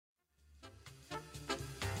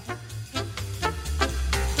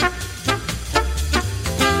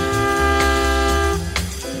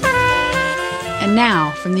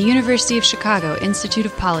now, from the University of Chicago Institute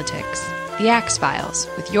of Politics, The Axe Files,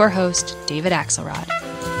 with your host, David Axelrod.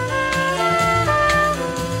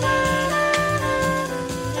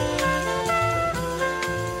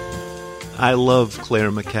 I love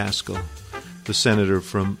Claire McCaskill, the senator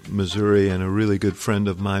from Missouri and a really good friend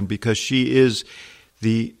of mine, because she is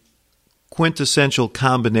the quintessential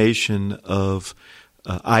combination of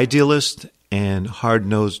idealist and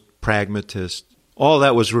hard-nosed pragmatist. All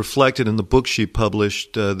that was reflected in the book she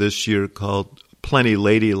published this year called Plenty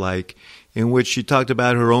Ladylike, in which she talked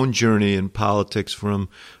about her own journey in politics from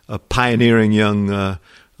a pioneering young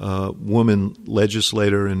woman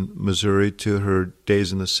legislator in Missouri to her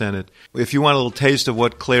days in the Senate. If you want a little taste of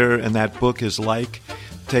what Claire and that book is like,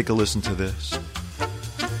 take a listen to this.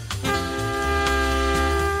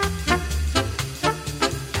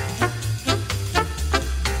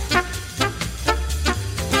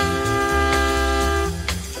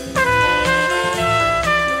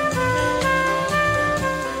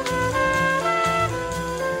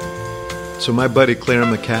 So my buddy Claire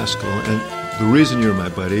McCaskill, and the reason you're my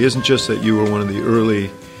buddy isn't just that you were one of the early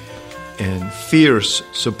and fierce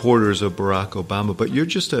supporters of Barack Obama, but you're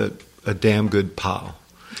just a damn good pal.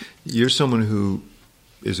 You're someone who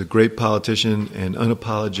is a great politician and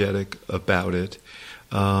unapologetic about it.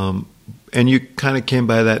 And you kind of came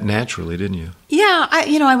by that naturally, didn't you? Yeah,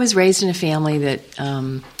 I was raised in a family that,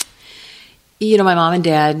 my mom and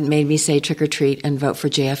dad made me say trick or treat and vote for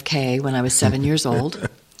JFK when I was 7 years old.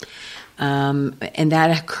 And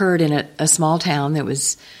that occurred in a small town that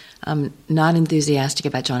was not enthusiastic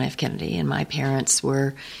about John F. Kennedy. And my parents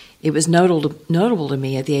it was notable to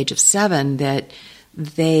me at the age of 7 that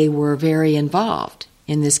they were very involved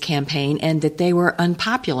in this campaign and that they were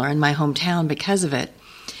unpopular in my hometown because of it.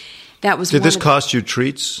 Did this cost you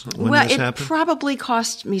treats when this happened? Well, it probably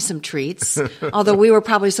cost me some treats, although we were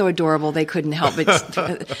probably so adorable they couldn't help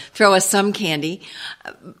but throw us some candy.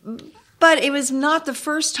 But it was not the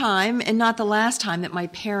first time and not the last time that my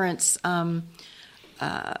parents kind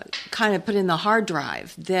of put in the hard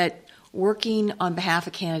drive that working on behalf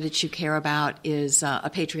of candidates you care about is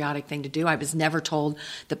a patriotic thing to do. I was never told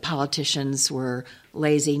that politicians were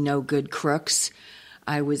lazy, no good crooks.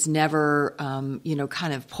 I was never,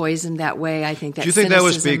 kind of poisoned that way. I think that. Do you think that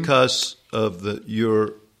was because of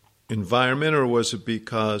your environment, or was it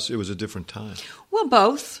because it was a different time? Well,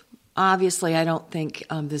 both. Obviously, I don't think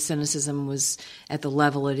the cynicism was at the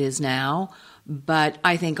level it is now, but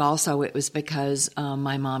I think also it was because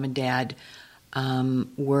my mom and dad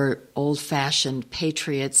were old-fashioned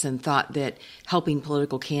patriots and thought that helping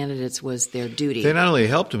political candidates was their duty. They not only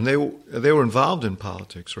helped them; they were involved in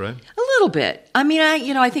politics, right? A little bit. I mean,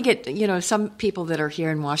 I think some people that are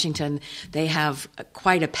here in Washington, they have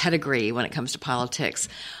quite a pedigree when it comes to politics.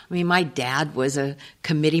 I mean, my dad was a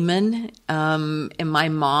committeeman, and my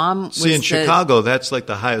mom was in Chicago, that's like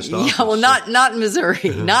the highest office. Yeah, well, not in Missouri,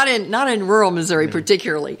 not in rural Missouri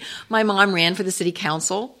particularly. My mom ran for the city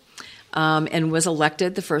council. And was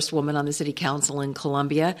elected the first woman on the city council in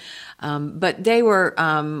Columbia. But they were,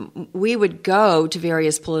 we would go to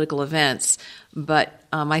various political events, but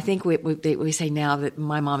I think we say now that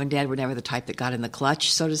my mom and dad were never the type that got in the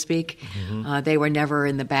clutch, so to speak. Mm-hmm. They were never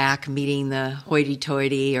in the back meeting the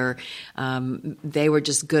hoity-toity, or they were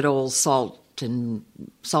just good old salt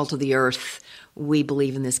of the earth. We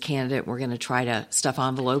believe in this candidate. We're going to try to stuff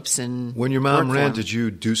envelopes and When your mom ran, did you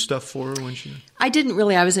do stuff for her when she? I didn't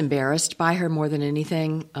really. I was embarrassed by her more than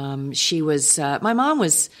anything. She was. My mom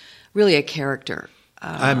was really a character.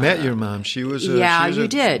 I met your mom. She was. You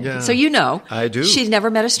did. Yeah. So you know. I do. She's never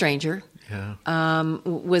met a stranger. Yeah.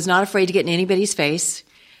 Was not afraid to get in anybody's face.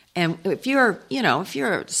 And if you're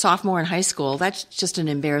a sophomore in high school, that's just an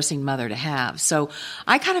embarrassing mother to have. So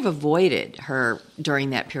I kind of avoided her during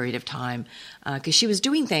that period of time because she was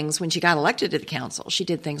doing things when she got elected to the council. She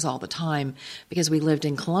did things all the time because we lived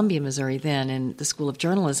in Columbia, Missouri then, in the School of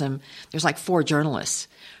Journalism. There's like 4 journalists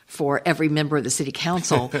for every member of the city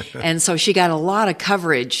council. And so she got a lot of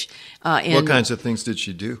coverage. What kinds of things did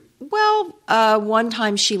she do? Well, one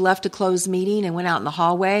time she left a closed meeting and went out in the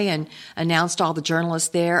hallway and announced all the journalists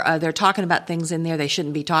there. They're talking about things in there they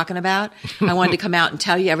shouldn't be talking about. I wanted to come out and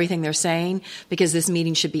tell you everything they're saying because this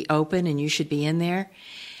meeting should be open and you should be in there.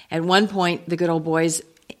 At one point, the good old boys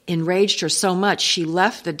enraged her so much, she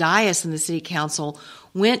left the dais in the city council,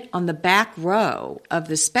 went on the back row of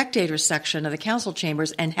the spectator section of the council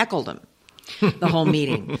chambers and heckled them. the whole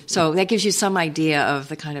meeting. So that gives you some idea of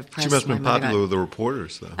the kind of press. She must have been popular with the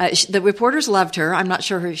reporters, though. The reporters loved her. I'm not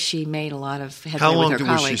sure she made a lot of headway with her colleagues. How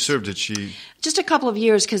long was she served? Did she? Just a couple of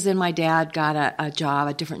years, because then my dad got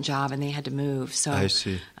a different job, and they had to move. So I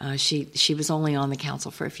see. She was only on the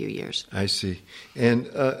council for a few years. I see. And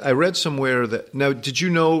I read somewhere that, now, did you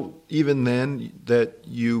know even then that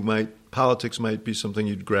politics might be something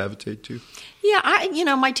you'd gravitate to?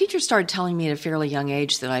 Yeah, my teacher started telling me at a fairly young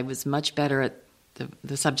age that I was much better at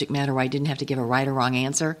the subject matter where I didn't have to give a right or wrong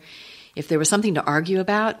answer. If there was something to argue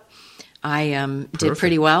about, I did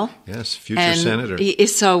pretty well. Yes, future senator.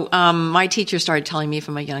 So my teacher started telling me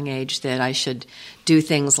from a young age that I should do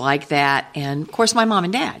things like that. And, of course, my mom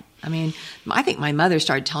and dad. I mean, I think my mother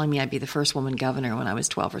started telling me I'd be the first woman governor when I was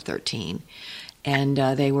 12 or 13. And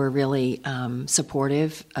they were really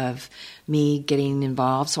supportive of me getting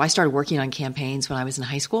involved. So I started working on campaigns when I was in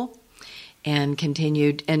high school and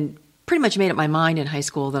continued and pretty much made up my mind in high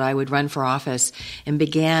school that I would run for office and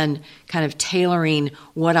began kind of tailoring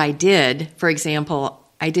what I did. For example,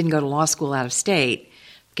 I didn't go to law school out of state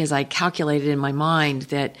because I calculated in my mind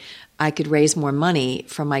that I could raise more money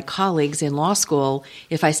from my colleagues in law school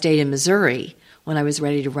if I stayed in Missouri when I was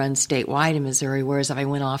ready to run statewide in Missouri, whereas if I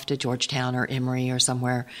went off to Georgetown or Emory or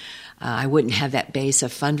somewhere, I wouldn't have that base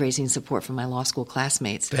of fundraising support from my law school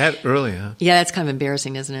classmates. That early, huh? Yeah, that's kind of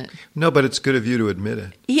embarrassing, isn't it? No, but it's good of you to admit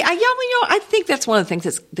it. Yeah, I think that's one of the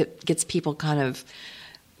things that gets people kind of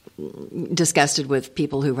disgusted with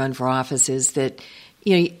people who run for office is that,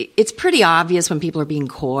 it's pretty obvious when people are being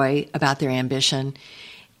coy about their ambition.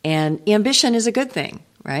 And ambition is a good thing,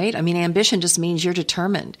 right? I mean, ambition just means you're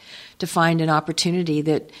determined to find an opportunity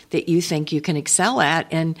that you think you can excel at.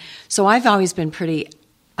 And so I've always been pretty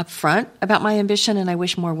upfront about my ambition, and I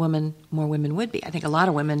wish more women would be. I think a lot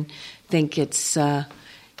of women think it's, not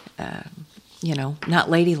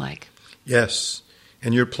ladylike. Be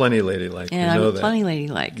and you're plenty ladylike. And I'm plenty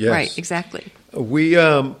ladylike. Yes. Right, exactly.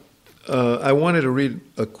 I wanted to read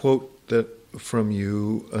a quote from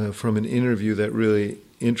you from an interview that really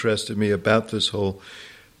interested me about this whole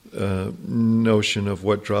notion of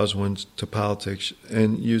what draws one to politics.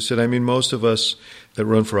 And you said, most of us that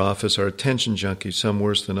run for office are attention junkies, some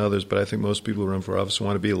worse than others, but I think most people who run for office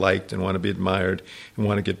want to be liked and want to be admired and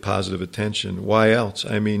want to get positive attention. Why else?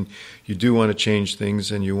 You do want to change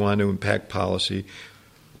things and you want to impact policy,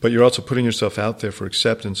 but you're also putting yourself out there for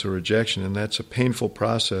acceptance or rejection, and that's a painful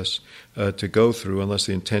process to go through unless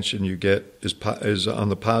the intention you get is on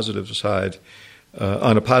the positive side.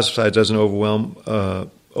 On a positive side, doesn't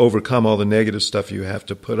overcome all the negative stuff you have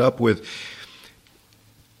to put up with.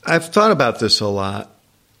 I've thought about this a lot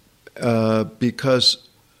because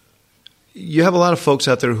you have a lot of folks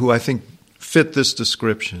out there who I think fit this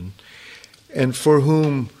description and for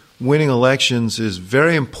whom winning elections is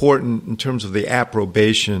very important in terms of the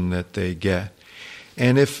approbation that they get.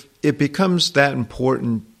 And if it becomes that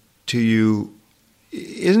important to you,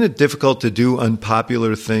 isn't it difficult to do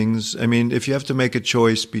unpopular things? If you have to make a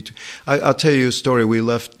choice between... I'll tell you a story.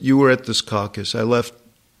 You were at this caucus. I left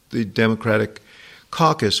the Democratic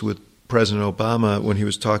caucus with President Obama when he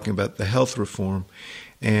was talking about the health reform.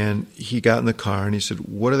 And he got in the car and he said,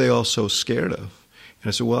 "What are they all so scared of?" And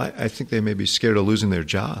I said, "Well, I think they may be scared of losing their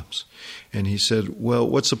jobs." And he said, "Well,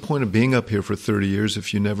 what's the point of being up here for 30 years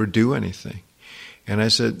if you never do anything?" And I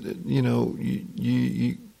said,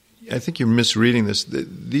 I think you're misreading this.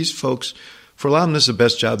 These folks, for a lot of them, this is the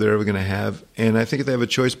best job they're ever going to have. And I think if they have a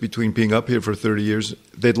choice between being up here for 30 years,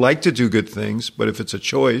 they'd like to do good things, but if it's a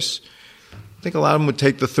choice, I think a lot of them would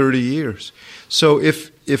take the 30 years. So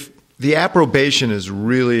if the approbation is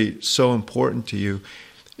really so important to you,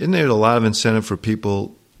 isn't there a lot of incentive for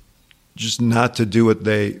people just not to do what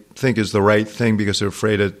they think is the right thing because they're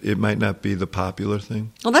afraid it might not be the popular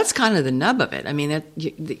thing? Well, that's kind of the nub of it.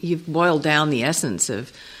 You've boiled down the essence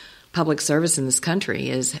of public service in this country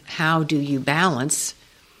is how do you balance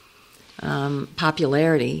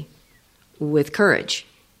popularity with courage?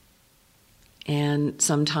 And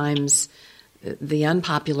sometimes the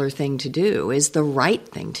unpopular thing to do is the right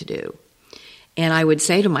thing to do. And I would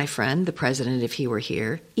say to my friend, the president, if he were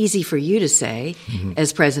here, easy for you to say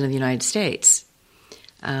as president of the United States.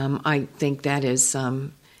 I think that is,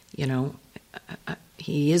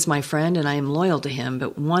 he is my friend and I am loyal to him,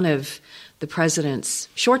 but one of the president's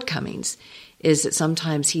shortcomings is that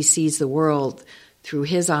sometimes he sees the world through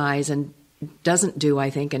his eyes and doesn't do, I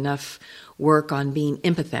think, enough work on being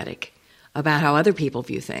empathetic about how other people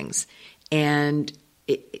view things. And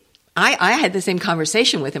I had the same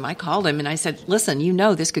conversation with him. I called him and I said, "Listen,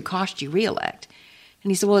 this could cost you re-elect." And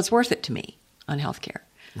he said, "Well, it's worth it to me on health care."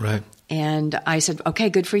 Right. And I said, "Okay,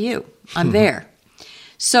 good for you. I'm there."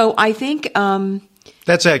 So I think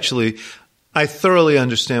that's actually, I thoroughly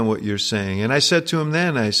understand what you're saying. And I said to him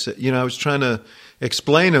then, I said, I was trying to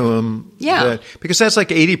explain to him that, because that's like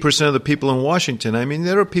 80% of the people in Washington. I mean,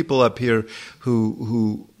 there are people up here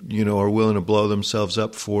who are willing to blow themselves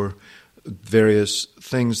up for various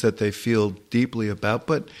things that they feel deeply about.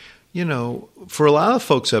 But, for a lot of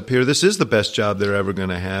folks up here, this is the best job they're ever going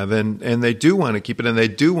to have. And they do want to keep it, and they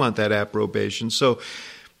do want that approbation. So,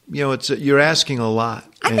 you're asking a lot.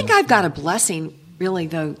 I think I've got a blessing, really,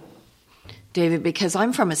 though, David, because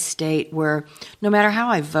I'm from a state where no matter how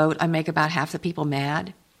I vote, I make about half the people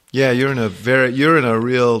mad. Yeah, you're in a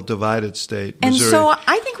real divided state, Missouri. And so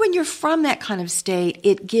I think when you're from that kind of state,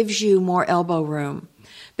 it gives you more elbow room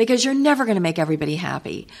because you're never going to make everybody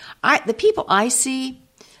happy. The people I see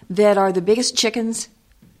that are the biggest chickens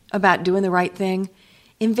about doing the right thing,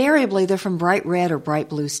 invariably they're from bright red or bright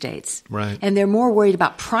blue states. Right. And they're more worried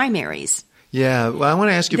about primaries. Yeah, well, I want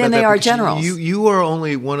to ask you about that. Then they are generals. You are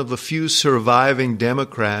only one of the few surviving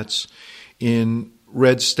Democrats in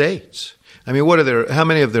red states. I mean, how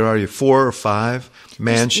many of there are you? 4 or 5?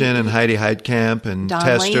 Manchin and Heidi Heitkamp and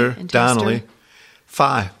Tester. Donnelly.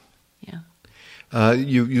 5. Yeah.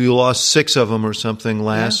 You lost 6 of them or something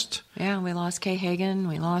last. Yeah, we lost Kay Hagan.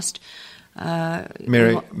 We lost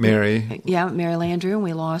Mary. Yeah, Mary Landrieu. And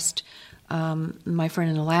we lost my friend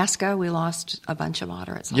in Alaska. We lost a bunch of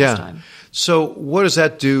moderates last time. So what does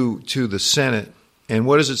that do to the Senate? And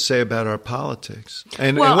what does it say about our politics?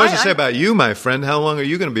 And what does it say about you, my friend? How long are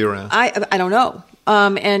you going to be around? I don't know.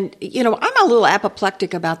 I'm a little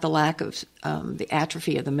apoplectic about the lack of the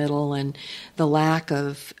atrophy of the middle and the lack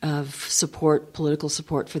of support, political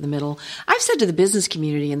support for the middle. I've said to the business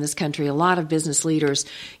community in this country, a lot of business leaders,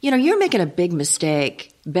 you're making a big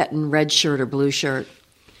mistake betting red shirt or blue shirt.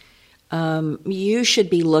 You should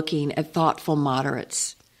be looking at thoughtful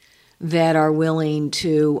moderates that are willing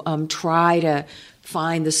to try to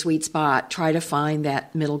find the sweet spot, try to find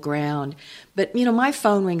that middle ground. But, my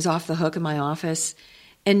phone rings off the hook in my office,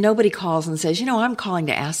 and nobody calls and says, I'm calling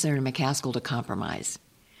to ask Senator McCaskill to compromise.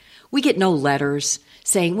 We get no letters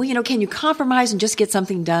saying, well, can you compromise and just get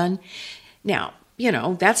something done? Now,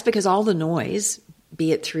 that's because all the noise,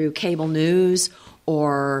 be it through cable news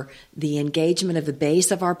or the engagement of the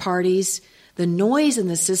base of our parties, the noise in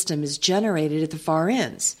the system is generated at the far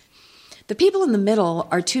ends. The people in the middle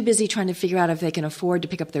are too busy trying to figure out if they can afford to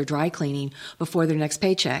pick up their dry cleaning before their next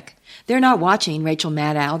paycheck. They're not watching Rachel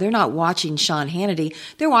Maddow. They're not watching Sean Hannity.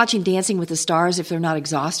 They're watching Dancing with the Stars if they're not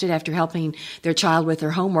exhausted after helping their child with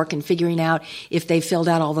their homework and figuring out if they filled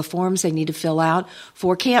out all the forms they need to fill out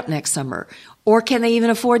for camp next summer. Or can they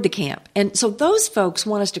even afford the camp? And so those folks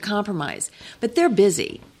want us to compromise. But they're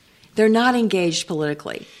busy. They're not engaged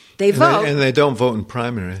politically. They vote. And they don't vote in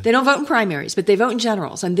primaries. They don't vote in primaries, but they vote in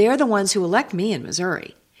generals. And they're the ones who elect me in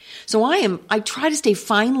Missouri. So I try to stay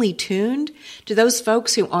finely tuned to those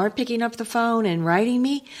folks who aren't picking up the phone and writing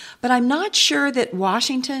me. But I'm not sure that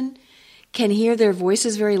Washington can hear their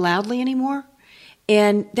voices very loudly anymore.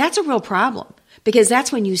 And that's a real problem. Because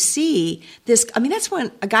that's when you see this. I mean, that's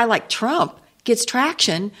when a guy like Trump gets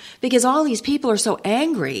traction because all these people are so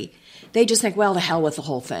angry. They just think, well, to hell with the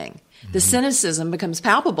whole thing. The cynicism becomes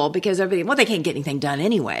palpable because everybody, they can't get anything done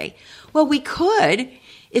anyway. Well, we could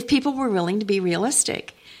if people were willing to be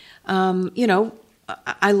realistic.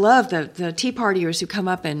 I love the Tea Partiers who come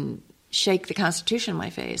up and shake the Constitution in my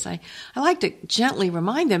face. I like to gently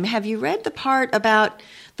remind them, have you read the part about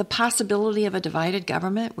the possibility of a divided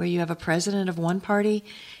government where you have a president of one party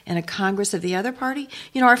and a Congress of the other party?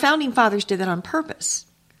 Our founding fathers did that on purpose.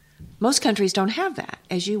 Most countries don't have that,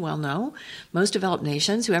 as you well know. Most developed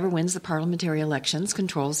nations, whoever wins the parliamentary elections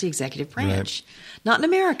controls the executive branch. Right. Not in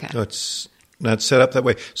America. No, it's not set up that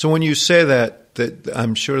way. So when you say that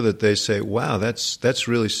I'm sure that they say, wow, that's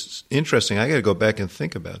really interesting. I got to go back and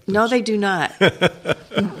think about this. No, they do not.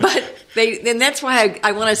 And that's why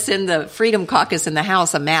I want to send the Freedom Caucus in the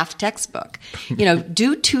House a math textbook.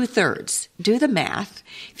 Do 2/3. Do the math.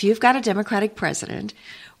 If you've got a Democratic president,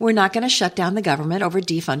 we're not going to shut down the government over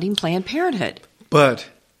defunding Planned Parenthood. But,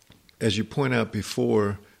 as you point out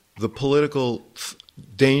before, the political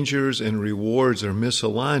dangers and rewards are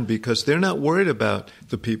misaligned because they're not worried about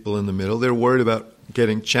the people in the middle. They're worried about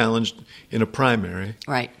getting challenged in a primary.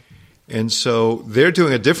 Right. And so they're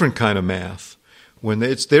doing a different kind of math.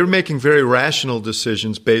 They're making very rational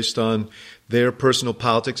decisions based on their personal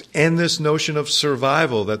politics and this notion of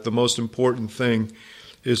survival, that the most important thing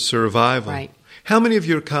is survival. Right. How many of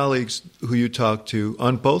your colleagues who you talk to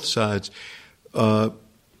on both sides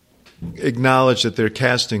acknowledge that they're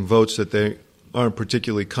casting votes that they aren't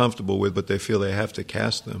particularly comfortable with, but they feel they have to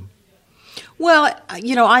cast them? Well,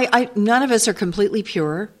 I none of us are completely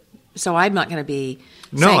pure, so I'm not going to be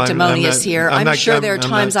sanctimonious here. I'm sure there are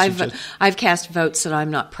times I've cast votes that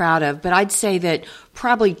I'm not proud of, but I'd say that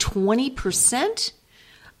probably 20%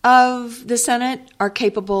 of the Senate are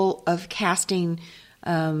capable of casting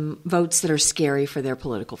votes that are scary for their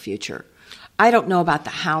political future. I don't know about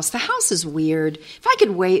the House. The House is weird. If I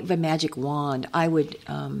could wave a magic wand, I would,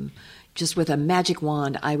 just with a magic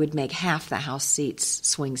wand, I would make half the House seats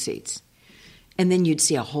swing seats. And then you'd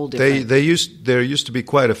see a whole different... There used to be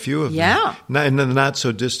quite a few of them. Yeah. In the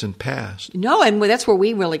not-so-distant past. No, and that's where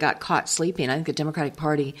we really got caught sleeping. I think the Democratic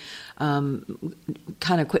Party kind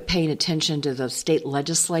of quit paying attention to the state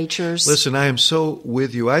legislatures. Listen, I am so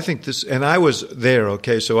with you. I think this... And I was there,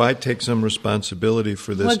 okay, so I take some responsibility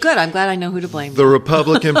for this. Well, good. I'm glad I know who to blame. The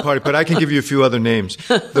Republican Party, but I can give you a few other names.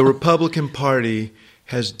 The Republican Party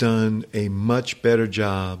has done a much better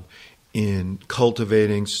job in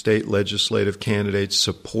cultivating state legislative candidates,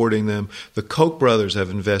 supporting them. The Koch brothers have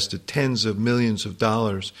invested tens of millions of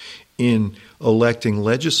dollars in electing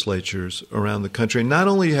legislatures around the country. Not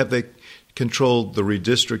only have they controlled the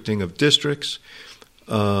redistricting of districts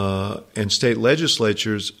and state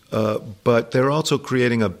legislatures, but they're also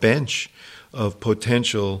creating a bench of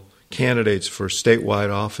potential candidates for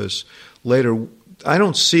statewide office later. I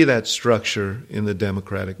don't see that structure in the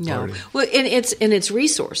Democratic Party. No. Well, and it's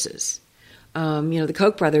resources. The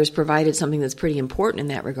Koch brothers provided something that's pretty important in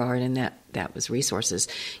that regard, and that was resources.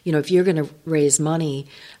 If you're going to raise money,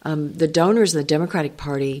 the donors in the Democratic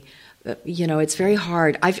Party, it's very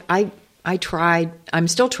hard. I tried. I'm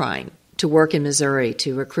still trying to work in Missouri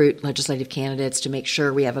to recruit legislative candidates to make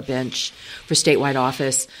sure we have a bench for statewide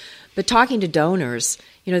office. But talking to donors,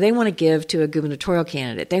 they want to give to a gubernatorial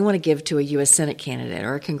candidate. They want to give to a U.S. Senate candidate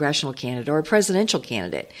or a congressional candidate or a presidential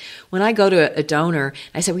candidate. When I go to a donor,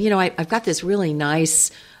 I say, I've got this really nice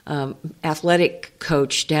athletic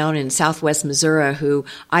coach down in southwest Missouri who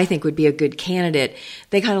I think would be a good candidate.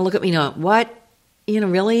 They kind of look at me and go, what?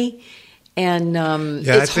 Really? And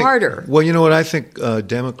it's harder. Well, you know what? I think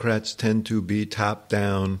Democrats tend to be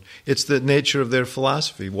top-down. It's the nature of their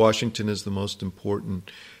philosophy. Washington is the most important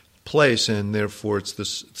place, and therefore it's the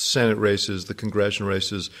Senate races, the congressional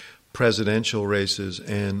races, presidential races,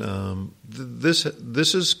 and this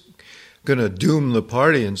is going to doom the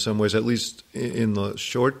party in some ways, at least in the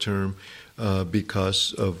short term,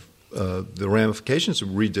 because of the ramifications of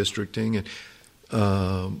redistricting.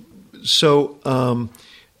 And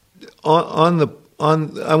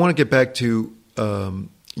I want to get back to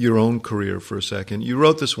your own career for a second. You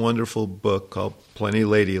wrote this wonderful book called Plenty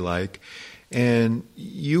Ladylike. And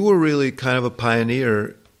you were really kind of a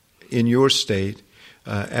pioneer in your state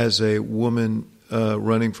as a woman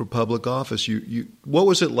running for public office. What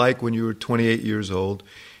was it like when you were 28 years old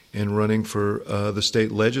and running for the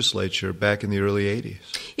state legislature back in the early 80s?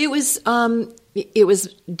 It was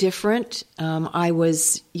different. I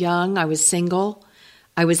was young. I was single.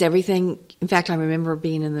 I was everything. In fact, I remember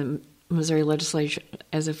being in the Missouri legislature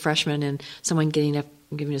as a freshman and someone giving a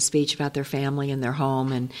speech about their family and their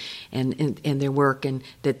home and their work, and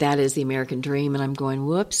that is the American dream. And I'm going,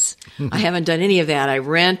 whoops, I haven't done any of that. I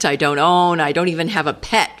rent, I don't own, I don't even have a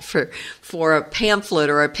pet for a pamphlet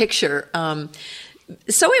or a picture.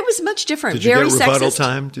 So it was much different. Did you very get rebuttal sexist.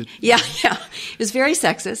 time? Yeah. It was very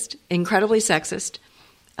sexist, incredibly sexist.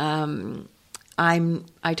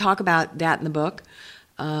 I talk about that in the book.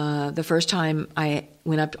 The first time I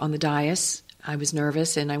went up on the dais, I was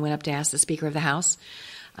nervous, and I went up to ask the Speaker of the House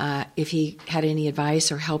if he had any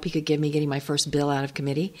advice or help he could give me getting my first bill out of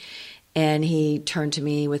committee. And he turned to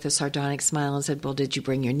me with a sardonic smile and said, well, did you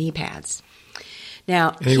bring your knee pads?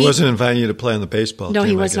 Now, and he wasn't inviting you to play on the baseball team. No,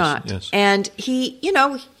 he was not. Yes. And he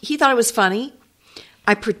thought it was funny.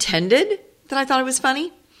 I pretended that I thought it was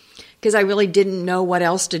funny because I really didn't know what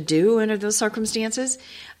else to do under those circumstances.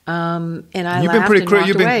 And I laughed and walked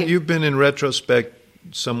away. You've been, in retrospect,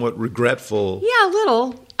 somewhat regretful. Yeah, a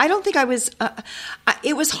little. I don't think I was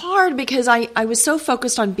it was hard because I was so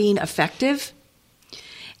focused on being effective.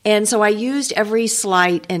 And so I used every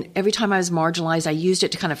slight, and every time I was marginalized, I used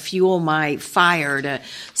it to kind of fuel my fire to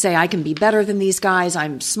say, I can be better than these guys,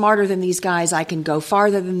 I'm smarter than these guys, I can go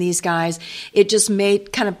farther than these guys. It just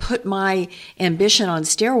kind of put my ambition on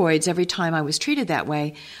steroids every time I was treated that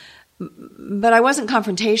way. But I wasn't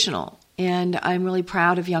confrontational, and I'm really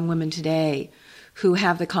proud of young women today who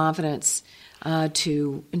have the confidence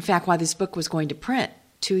to, in fact, while this book was going to print,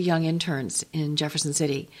 2 young interns in Jefferson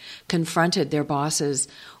City confronted their bosses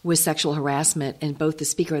with sexual harassment, and both the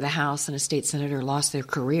Speaker of the House and a state senator lost their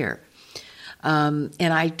career. And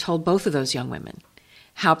I told both of those young women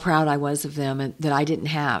how proud I was of them and that I didn't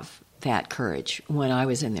have that courage when I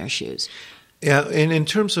was in their shoes. Yeah, and in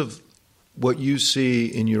terms of what you see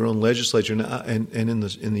in your own legislature and in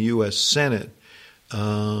the U.S. Senate,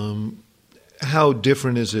 how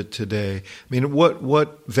different is it today? I mean,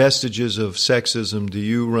 what vestiges of sexism do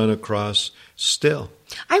you run across still?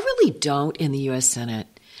 I really don't in the U.S. Senate.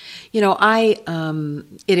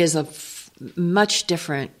 It is much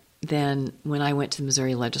different than when I went to the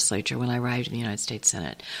Missouri legislature, when I arrived in the United States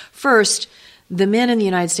Senate. First, the men in the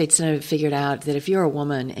United States Senate have figured out that if you're a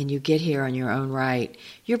woman and you get here on your own right,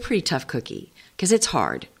 you're a pretty tough cookie, because it's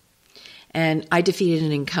hard. And I defeated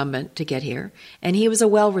an incumbent to get here, and he was a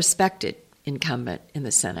well-respected incumbent in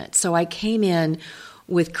the Senate. So I came in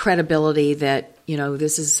with credibility that,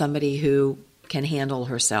 this is somebody who can handle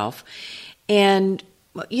herself. And,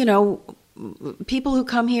 people who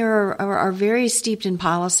come here are very steeped in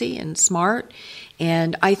policy and smart.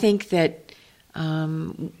 And I think that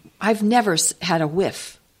I've never had a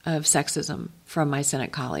whiff of sexism from my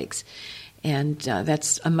Senate colleagues. And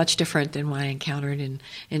that's much different than what I encountered. And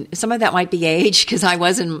some of that might be age, because I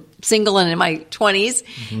wasn't single and in my 20s,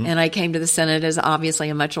 and I came to the Senate as obviously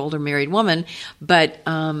a much older married woman. But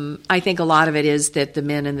I think a lot of it is that the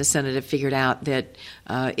men in the Senate have figured out that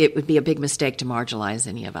it would be a big mistake to marginalize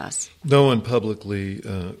any of us. No one publicly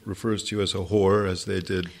refers to you as a whore, as they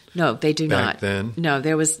did. No, they do back not. Then. No,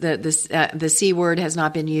 there was the C word has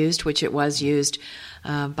not been used, which it was used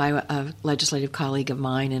by a legislative colleague of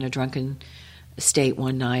mine in a drunken state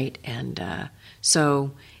one night, and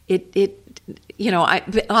so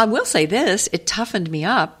I will say this: it toughened me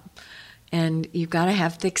up, and you've got to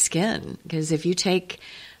have thick skin, because if you take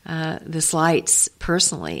the slights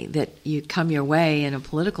personally that you come your way in a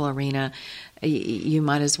political arena, you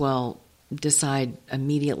might as well decide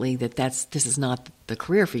immediately that this is not the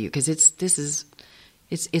career for you, because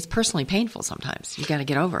it's personally painful. Sometimes you got to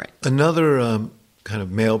get over it. Another kind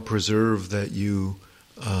of male preserve that you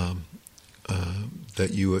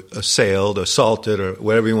assaulted, or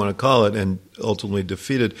whatever you want to call it, and ultimately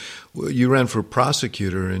defeated. You ran for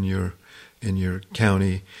prosecutor in your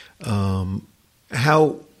county.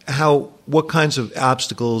 What kinds of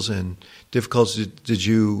obstacles and difficulties did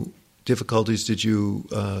you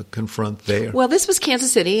confront there? Well, this was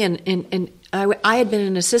Kansas City, and I had been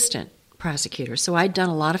an assistant prosecutor, so I'd done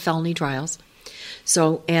a lot of felony trials.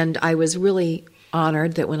 So, and I was really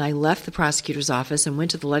honored that when I left the prosecutor's office and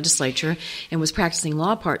went to the legislature and was practicing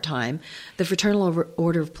law part-time, the Fraternal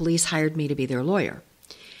Order of Police hired me to be their lawyer.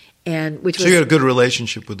 So you had a good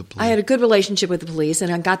relationship with the police. I had a good relationship with the police,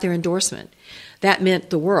 and I got their endorsement. That meant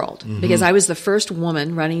the world, because I was the first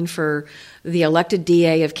woman running for the elected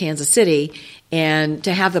DA of Kansas City, and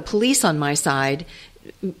to have the police on my side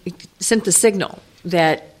sent the signal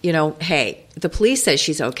that, hey, the police says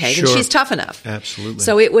she's okay, then she's tough enough. Absolutely.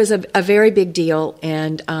 So it was a very big deal,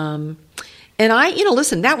 and I,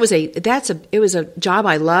 listen, it was a job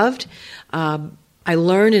I loved. I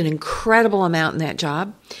learned an incredible amount in that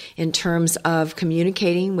job in terms of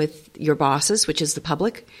communicating with your bosses, which is the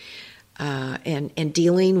public, and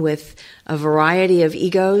dealing with a variety of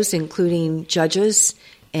egos, including judges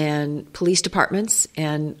and police departments,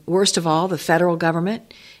 and worst of all, the federal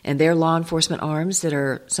government and their law enforcement arms that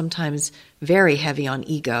are sometimes very heavy on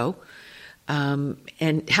ego.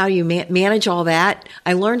 And how you manage all that,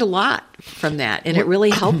 I learned a lot from that, and it really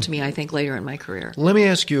helped me, I think, later in my career. Let me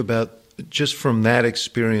ask you about, just from that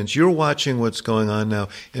experience, you're watching what's going on now.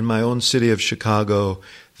 In my own city of Chicago,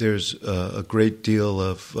 there's a great deal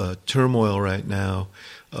of turmoil right now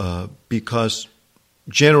because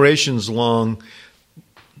generations-long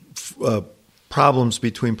problems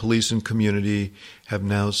between police and community have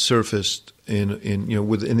now surfaced in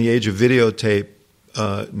the age of videotape.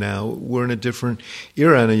 Now we're in a different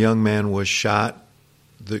era, and a young man was shot.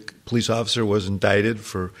 The police officer was indicted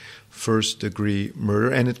for first-degree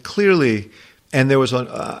murder, and there was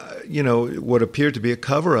what appeared to be a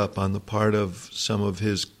cover-up on the part of some of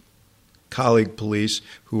his colleague police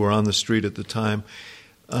who were on the street at the time.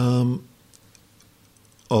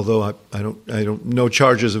 Although no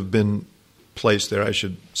charges have been placed there. I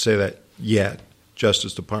should say that yet.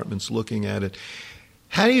 Justice Department's looking at it.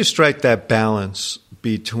 How do you strike that balance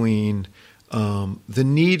between the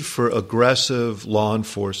need for aggressive law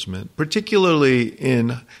enforcement, particularly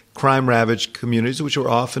in crime-ravaged communities, which are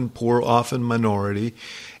often poor, often minority,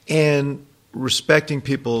 and respecting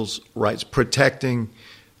people's rights, protecting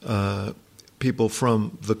people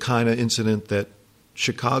from the kind of incident that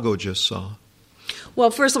Chicago just saw?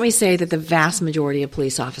 Well, first let me say that the vast majority of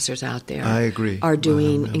police officers out there I agree. Are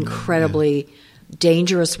doing incredibly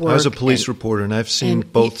dangerous work. I was a police reporter, and I've seen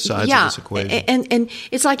both sides of this equation. And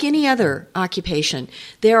it's like any other occupation.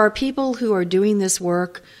 There are people who are doing this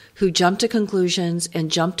work who jump to conclusions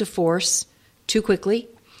and jump to force too quickly.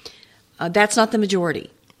 That's not the majority.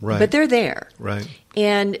 Right. But they're there. Right.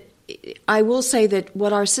 And I will say that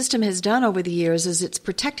what our system has done over the years is it's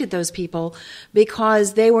protected those people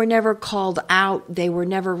because they were never called out. They were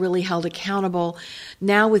never really held accountable.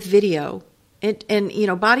 Now with video,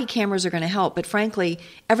 and body cameras are going to help, but frankly,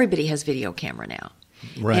 everybody has video camera now.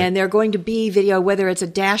 Right. And they're going to be video, whether it's a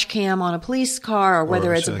dash cam on a police car or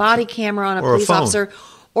whether it's a body camera on a police officer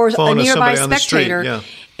or a nearby spectator. Yeah.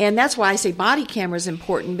 And that's why I say body camera is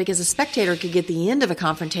important, because a spectator could get the end of a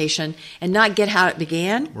confrontation and not get how it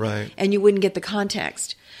began. Right. And you wouldn't get the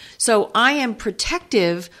context. So I am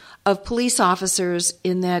protective of police officers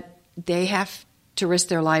in that they have to risk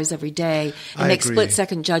their lives every day and make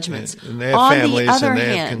split-second judgments. And they have on families the other and they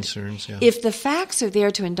hand, have concerns. Yeah. If the facts are there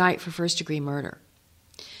to indict for first-degree murder,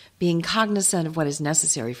 being cognizant of what is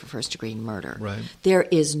necessary for first-degree murder, right. there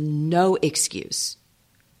is no excuse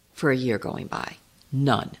for a year going by.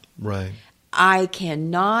 None. Right. I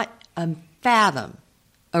cannot fathom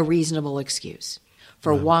a reasonable excuse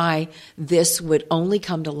for why this would only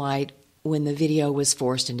come to light when the video was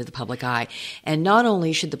forced into the public eye. And not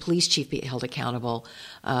only should the police chief be held accountable,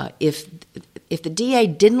 if the DA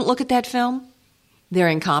didn't look at that film, they're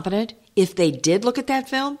incompetent. If they did look at that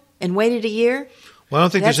film and waited a year, well, I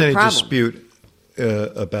don't think that's there's any problem. dispute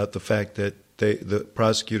about the fact that the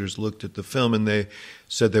prosecutors looked at the film and they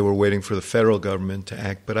said they were waiting for the federal government to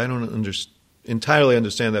act. But I don't entirely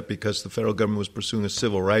understand that, because the federal government was pursuing a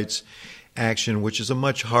civil rights action, which is a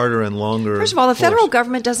much harder and longer. First of all, the federal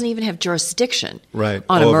government doesn't even have jurisdiction on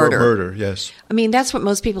a murder. Murder, yes. I mean, that's what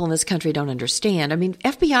most people in this country don't understand. I mean,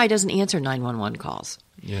 FBI doesn't answer 911 calls.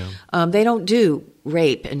 Yeah. They don't do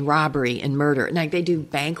rape and robbery and murder. Like, they do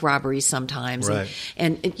bank robberies sometimes. Right.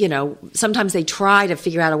 And sometimes they try to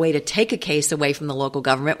figure out a way to take a case away from the local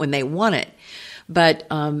government when they want it. But,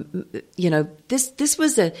 this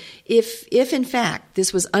was if in fact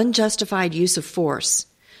this was unjustified use of force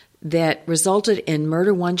that resulted in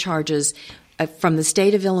murder one charges from the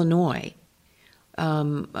state of Illinois,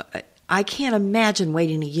 I can't imagine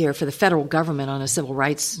waiting a year for the federal government on a civil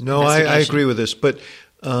rights investigation. I agree with this. But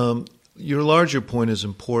your larger point is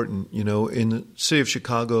important. In the city of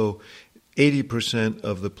Chicago, 80%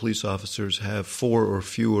 of the police officers have 4 or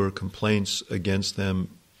fewer complaints against them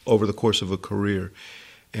over the course of a career.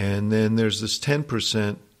 And then there's this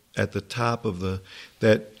 10% at the top of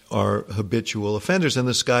that are habitual offenders. And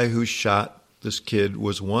this guy who shot this kid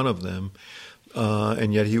was one of them.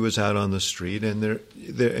 And yet he was out on the street. And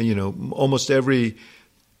almost every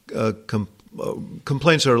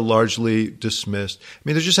complaints are largely dismissed. I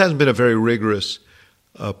mean, there just hasn't been a very rigorous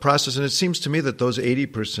process. And it seems to me that those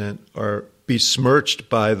 80% are besmirched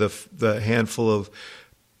by the handful of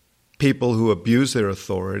people who abuse their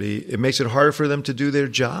authority. It makes it harder for them to do their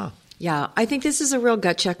job. Yeah, I think this is a real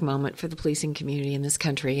gut check moment for the policing community in this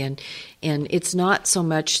country. And it's not so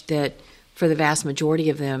much that for the vast majority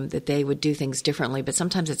of them that they would do things differently, but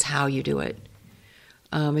sometimes it's how you do it.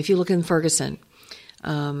 If you look in Ferguson,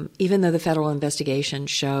 even though the federal investigation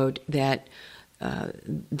showed that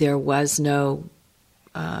there was no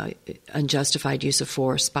unjustified use of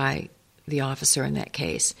force by the officer in that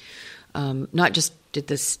case, not just did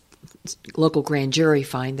this local grand jury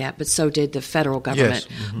find that, but so did the federal government.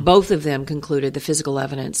 Yes. Mm-hmm. Both of them concluded the physical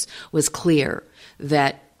evidence was clear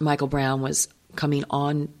that Michael Brown was coming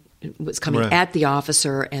right. at the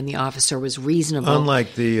officer, and the officer was reasonable.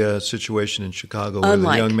 Unlike the situation in Chicago where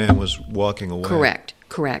the young man was walking away.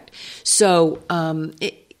 Correct. So,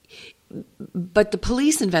 but the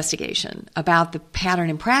police investigation about the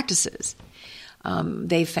pattern and practices,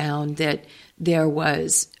 they found that there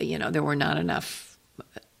were not enough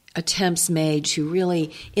attempts made to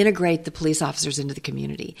really integrate the police officers into the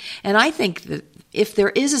community. And I think that if there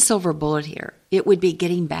is a silver bullet here, it would be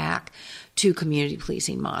getting back to community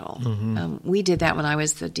policing model. Mm-hmm. We did that when I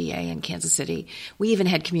was the DA in Kansas City. We even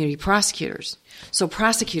had community prosecutors. So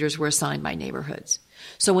prosecutors were assigned by neighborhoods.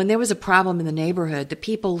 So when there was a problem in the neighborhood, the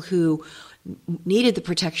people who needed the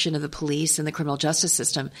protection of the police and the criminal justice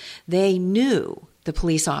system, they knew the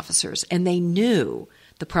police officers and they knew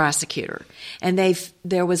the prosecutor. And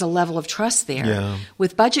there was a level of trust there. Yeah.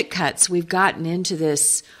 With budget cuts, we've gotten into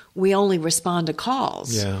this, we only respond to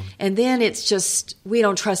calls. Yeah. And then it's just, we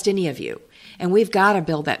don't trust any of you. And we've got to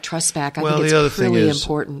build that trust back. I think it's really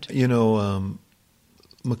important.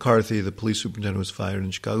 McCarthy, the police superintendent, was fired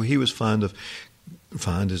in Chicago. He was fond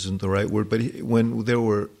isn't the right word, but when there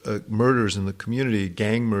were murders in the community,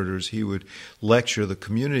 gang murders, he would lecture the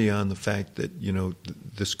community on the fact that,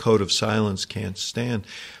 this code of silence can't stand.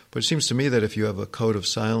 But it seems to me that if you have a code of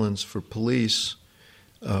silence for police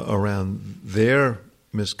around their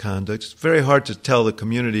misconduct. It's very hard to tell the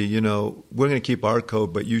community, we're going to keep our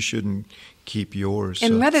code, but you shouldn't keep yours.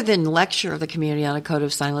 And rather than lecture the community on a code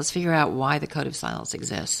of silence, figure out why the code of silence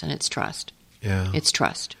exists, and it's trust. Yeah. It's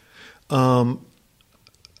trust. I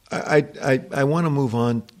want to move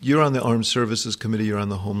on. You're on the Armed Services Committee. You're on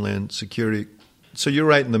the Homeland Security. So you're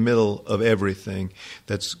right in the middle of everything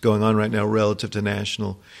that's going on right now relative to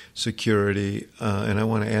national security, and I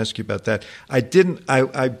want to ask you about that. I'd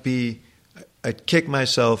kick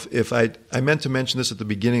myself if I meant to mention this at the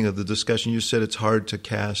beginning of the discussion. You said it's hard to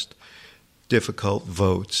cast difficult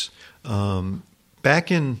votes.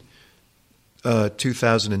 Back in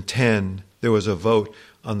 2010, there was a vote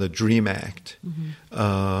on the DREAM Act,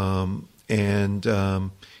 and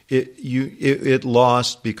it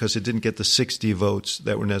lost because it didn't get the 60 votes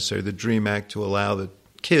that were necessary. The DREAM Act to allow the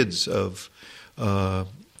kids of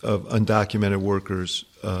undocumented workers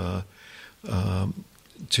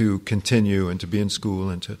to continue and to be in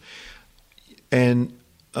school and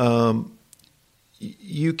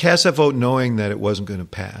you cast that vote knowing that it wasn't going to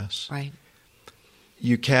pass. Right.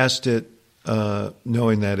 You cast it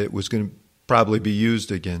knowing that it was going to probably be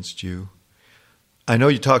used against you. I know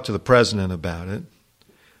you talked to the president about it.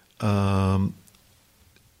 I'm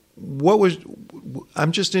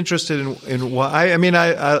just interested in why. I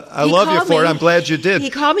love you for it. I'm glad you did.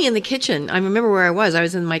 He called me in the kitchen. I remember where I was. I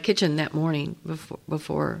was in my kitchen that morning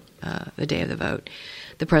before the day of the vote.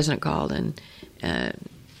 The president called, and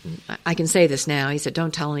I can say this now. He said,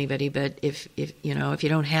 "Don't tell anybody, but if you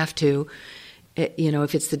don't have to,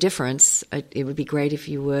 if it's the difference, it would be great if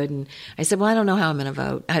you would." And I said, "Well, I don't know how I'm going to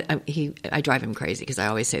vote." I drive him crazy because I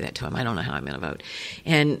always say that to him. I don't know how I'm going to vote,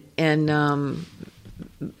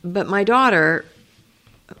 but my daughter,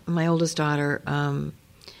 my oldest daughter,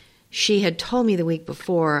 she had told me the week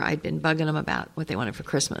before I'd been bugging them about what they wanted for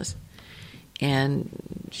Christmas. And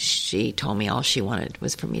she told me all she wanted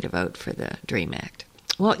was for me to vote for the DREAM Act.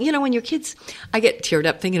 Well, when your kids, I get teared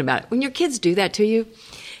up thinking about it. When your kids do that to you,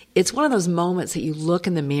 it's one of those moments that you look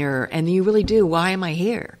in the mirror and you really do, why am I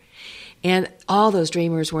here? And all those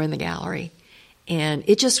dreamers were in the gallery. And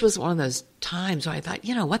it just was one of those times where I thought,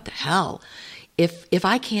 what the hell? If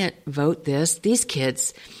I can't vote these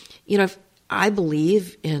kids, if I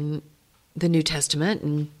believe in the New Testament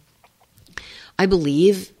and I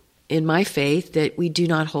believe in my faith that we do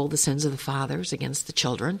not hold the sins of the fathers against the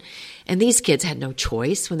children. And these kids had no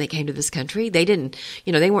choice when they came to this country. They didn't,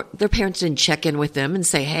 their parents didn't check in with them and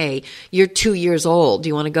say, "Hey, you're 2 years old. Do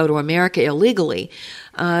you want to go to America illegally?"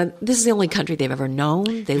 This is the only country they've ever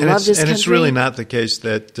known. They love this country. And it's really not the case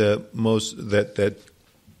that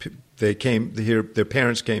they came here, their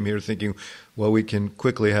parents came here thinking, well, we can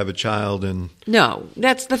quickly have a child and... No,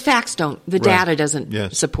 that's the facts don't, the data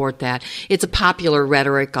doesn't support that. It's a popular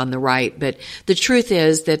rhetoric on the right, but the truth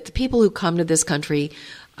is that the people who come to this country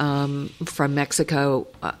from Mexico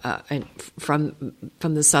and from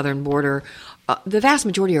the southern border, the vast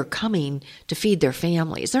majority are coming to feed their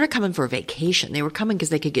families. They're not coming for a vacation. They were coming because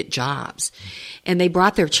they could get jobs. And they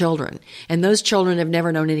brought their children. And those children have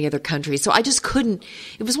never known any other country. So I just couldn't,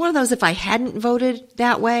 it was one of those, if I hadn't voted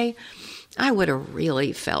that way, I would have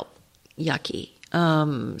really felt yucky.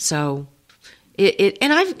 And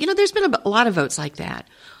I've, there's been a lot of votes like that.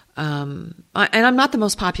 And I'm not the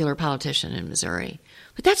most popular politician in Missouri,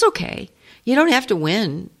 but that's okay. You don't have to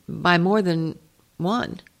win by more than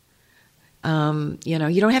one. You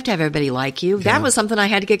don't have to have everybody like you. That was something I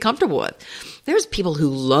had to get comfortable with. There's people who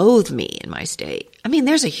loathe me in my state. I mean,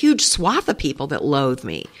 there's a huge swath of people that loathe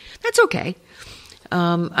me. That's okay.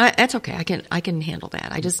 That's okay. I can handle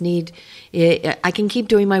that. I just need, I can keep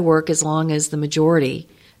doing my work as long as the majority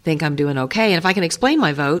think I'm doing okay. And if I can explain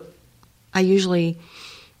my vote, I usually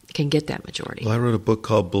can get that majority. Well, I wrote a book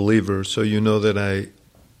called Believer, so you know that I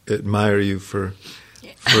admire you for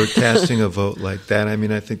casting a vote like that. I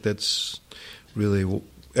mean, I think that's really,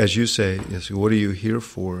 as you say, what are you here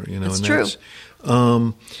for? That's and true.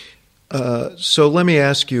 So let me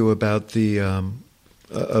ask you about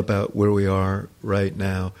about where we are right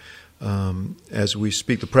now. As we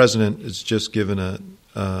speak, the president has just given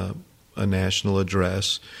a national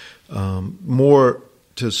address, more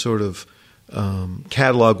to sort of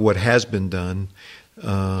catalog what has been done.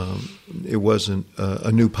 It wasn't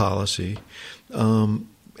a new policy. And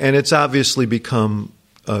it's obviously become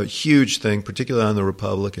a huge thing, particularly on the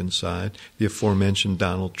Republican side, the aforementioned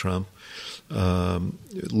Donald Trump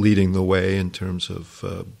leading the way in terms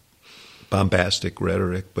of bombastic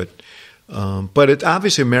rhetoric. But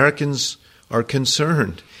obviously Americans are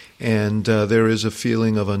concerned, and there is a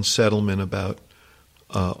feeling of unsettlement about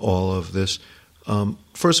all of this.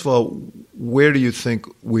 First of all, where do you think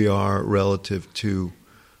we are relative to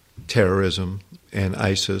terrorism and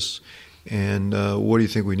ISIS. And what do you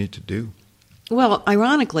think we need to do? Well,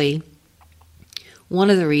 ironically, one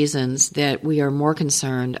of the reasons that we are more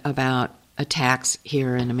concerned about attacks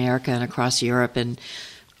here in America and across Europe and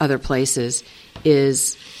other places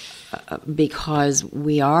is because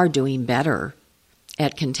we are doing better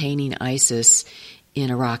at containing ISIS in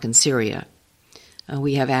Iraq and Syria.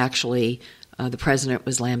 We have actually, the president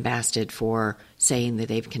was lambasted for saying that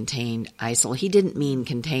they've contained ISIL. He didn't mean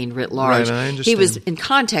contained writ large. Right, I understand. He was, in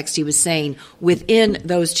context, he was saying within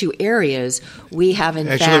those two areas, we have in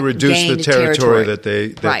actually fact reduced gained the territory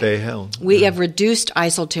that right. they held. We have reduced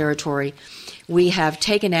ISIL territory. We have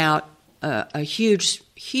taken out a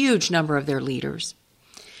huge number of their leaders,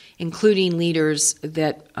 including leaders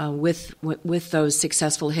that with those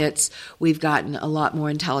successful hits, we've gotten a lot more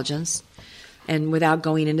intelligence. And without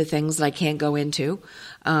going into things that I can't go into,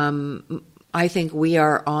 I think we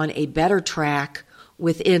are on a better track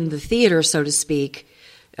within the theater, so to speak,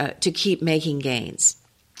 to keep making gains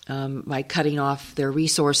by cutting off their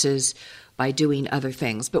resources, by doing other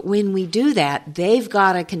things. But when we do that, they've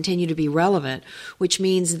got to continue to be relevant, which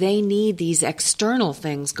means they need these external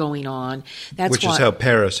things going on. Which is how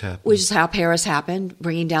Paris happened. Which is how Paris happened,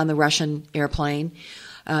 bringing down the Russian airplane.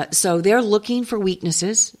 So they're looking for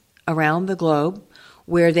weaknesses around the globe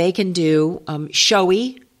where they can do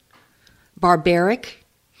showy, barbaric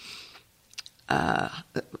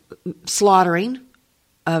slaughtering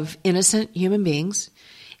of innocent human beings.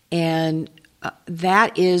 And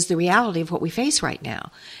that is the reality of what we face right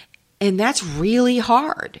now. And that's really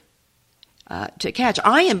hard to catch.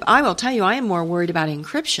 I will tell you, I am more worried about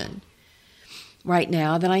encryption right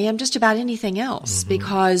now than I am just about anything else,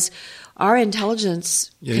 because our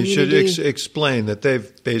intelligence community... You should explain that they're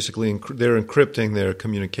encrypting their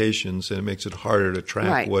communications, and it makes it harder to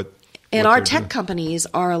track what And our they're tech doing. companies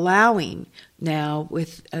are allowing now,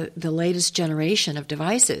 with the latest generation of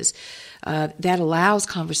devices, that allows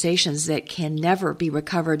conversations that can never be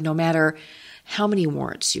recovered no matter how many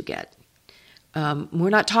warrants you get. We're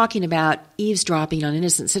not talking about eavesdropping on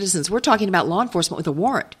innocent citizens. We're talking about law enforcement with a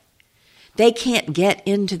warrant. They can't get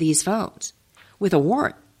into these phones with a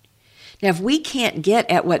warrant. Now, if we can't get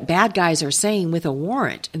at what bad guys are saying with a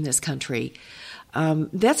warrant in this country,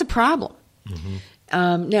 that's a problem.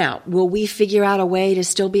 Now, will we figure out a way to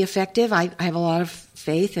still be effective? I have a lot of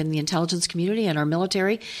faith in the intelligence community and our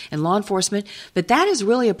military and law enforcement, but that is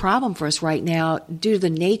really a problem for us right now due to the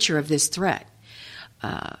nature of this threat.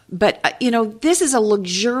 But this is a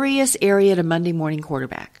luxurious area to Monday morning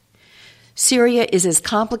quarterback. Syria is as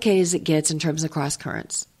complicated as it gets in terms of cross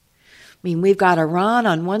currents. I mean, we've got Iran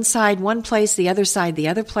on one side, one place, the other side, the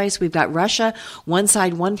other place. We've got Russia, one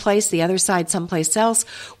side, one place, the other side, someplace else.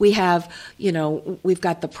 We have, we've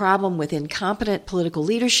got the problem with incompetent political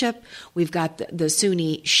leadership. We've got the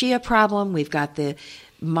Sunni Shia problem. We've got the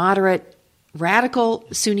moderate, radical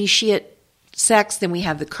Sunni Shiite sects. Then we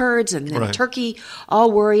have the Kurds and then Turkey,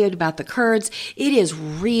 all worried about the Kurds. It is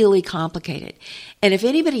really complicated. And if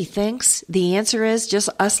anybody thinks the answer is just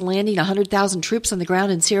us landing 100,000 troops on the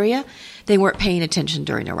ground in Syria, they weren't paying attention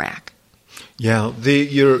during Iraq. Yeah,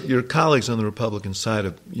 your colleagues on the Republican side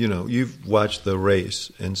of you've watched the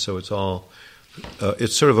race, and so it's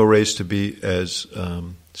sort of a race to be as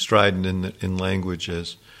strident in language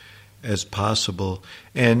as possible.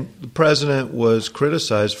 And the president was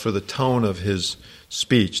criticized for the tone of his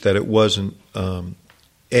speech, that it wasn't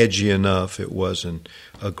edgy enough, it wasn't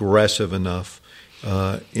aggressive enough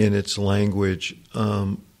in its language.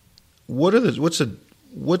 What's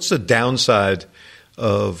the downside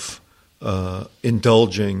of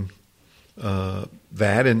indulging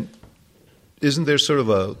that? And isn't there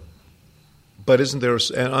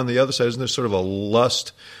on the other side, isn't there sort of a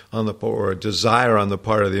lust or a desire on the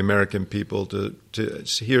part of the American people to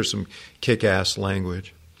hear some kick-ass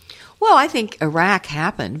language? Well, I think Iraq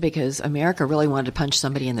happened because America really wanted to punch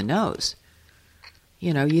somebody in the nose.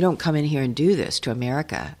 You don't come in here and do this to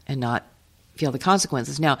America and not feel the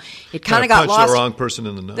consequences. Now, it kind of got lost. The wrong person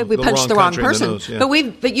in the nose. We punched the wrong person. Nose,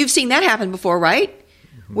 yeah. But you've seen that happen before, right?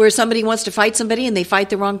 Mm-hmm. Where somebody wants to fight somebody and they fight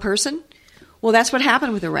the wrong person. Well, that's what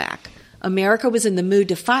happened with Iraq. America was in the mood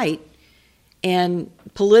to fight, and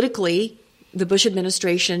politically, the Bush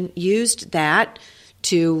administration used that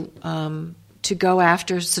to go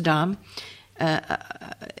after Saddam,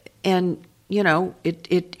 and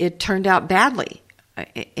it turned out badly.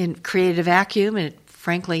 It created a vacuum, and it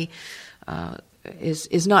frankly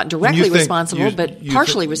is not directly responsible, but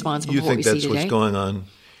partially responsible for what we see today. You think that's what's going on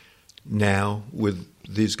now with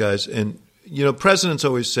these guys? And presidents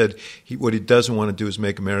always said what he doesn't want to do is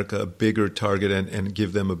make America a bigger target and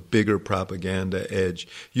give them a bigger propaganda edge.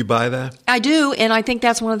 You buy that? I do, and I think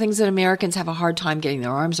that's one of the things that Americans have a hard time getting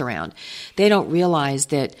their arms around. They don't realize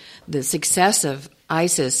that the success of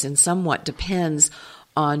ISIS in somewhat depends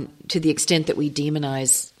on to the extent that we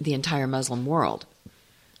demonize the entire Muslim world.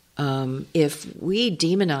 If we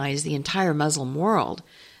demonize the entire Muslim world,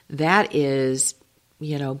 that is,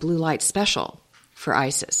 blue light special for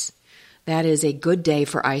ISIS. That is a good day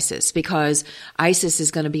for ISIS because ISIS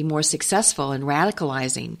is going to be more successful in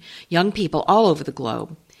radicalizing young people all over the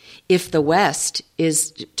globe if the West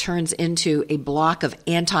turns into a block of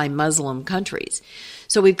anti-Muslim countries.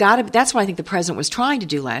 So we've got to, that's what I think the president was trying to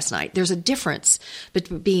do last night. There's a difference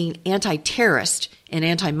between being anti-terrorist and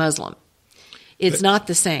anti-Muslim. It's not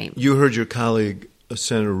the same. You heard your colleague,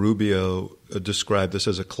 Senator Rubio, describe this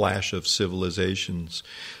as a clash of civilizations.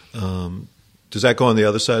 Does that go on the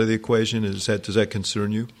other side of the equation? Does that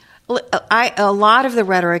concern you? A lot of the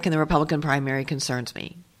rhetoric in the Republican primary concerns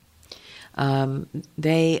me.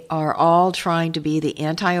 They are all trying to be the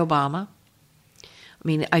anti-Obama. I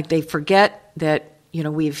mean, they forget that,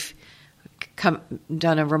 we've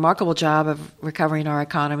done a remarkable job of recovering our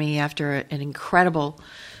economy after an incredible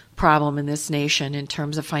problem in this nation in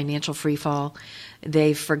terms of financial freefall.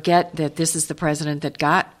 They forget that this is the president that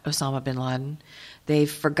got Osama bin Laden.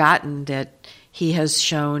 They've forgotten that he has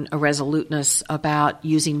shown a resoluteness about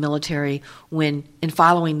using military and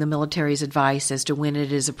following the military's advice as to when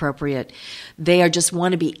it is appropriate. They just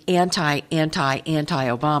want to be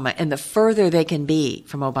anti-Obama. And the further they can be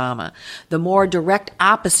from Obama, the more direct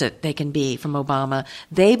opposite they can be from Obama.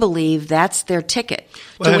 They believe that's their ticket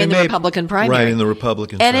to win the Republican primary. Right, in the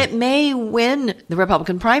Republican And side. it may win the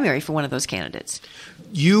Republican primary for one of those candidates.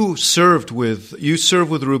 You served with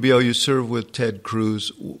Rubio, you served with Ted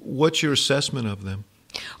Cruz. What's your assessment of them?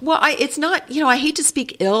 Well, it's not, I hate to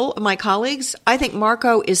speak ill of my colleagues. I think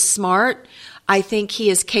Marco is smart. I think he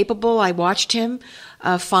is capable. I watched him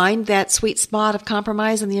find that sweet spot of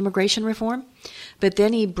compromise in the immigration reform. But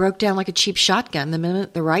then he broke down like a cheap shotgun. The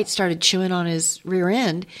minute the right started chewing on his rear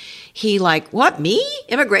end, he what, me?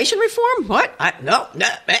 Immigration reform? What? No,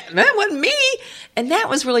 that wasn't me. And that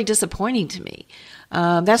was really disappointing to me.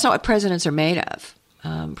 That's not what presidents are made of.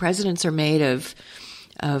 Presidents are made of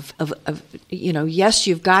yes,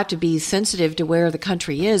 you've got to be sensitive to where the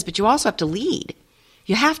country is, but you also have to lead.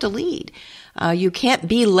 You have to lead. You can't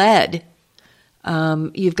be led.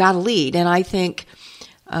 You've got to lead. And I think,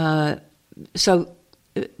 so,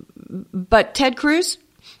 but Ted Cruz?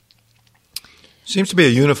 Seems to be a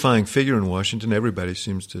unifying figure in Washington. Everybody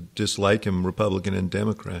seems to dislike him, Republican and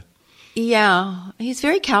Democrat. Yeah, he's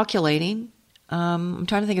very calculating. I'm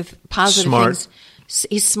trying to think of positive things.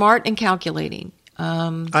 He's smart and calculating.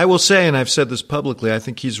 I will say, and I've said this publicly, I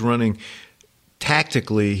think he's running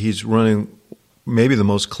maybe the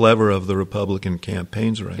most clever of the Republican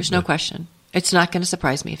campaigns right now. There's no question. It's not going to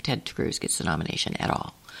surprise me if Ted Cruz gets the nomination at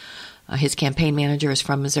all. His campaign manager is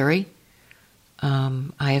from Missouri.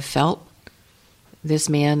 I have felt this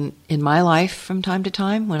man in my life from time to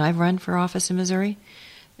time when I've run for office in Missouri.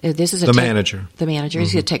 This is the manager. The manager.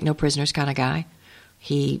 He's a take no prisoners kind of guy.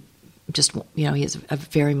 He just, he has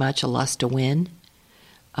very much a lust to win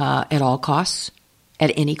at all costs,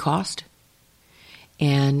 at any cost.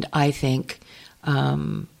 And I think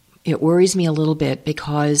it worries me a little bit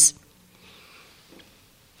because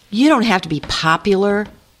you don't have to be popular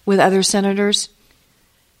with other senators,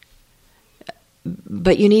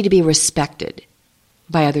 but you need to be respected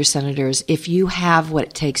by other senators if you have what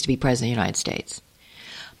it takes to be president of the United States.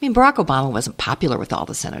 I mean, Barack Obama wasn't popular with all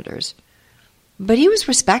the senators, but he was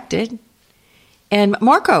respected. And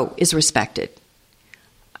Marco is respected.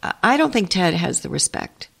 I don't think Ted has the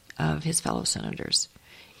respect of his fellow senators.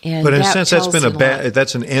 And but in a sense,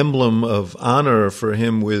 that's an emblem of honor for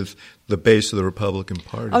him with the base of the Republican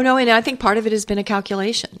Party. Oh, no, and I think part of it has been a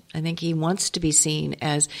calculation. I think he wants to be seen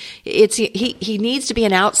as he needs to be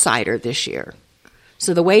an outsider this year.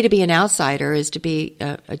 So the way to be an outsider is to be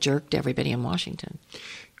a jerk to everybody in Washington.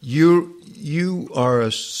 You are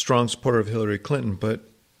a strong supporter of Hillary Clinton, but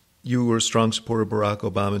you were a strong supporter of Barack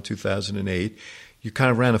Obama in 2008. You kind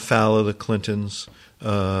of ran afoul of the Clintons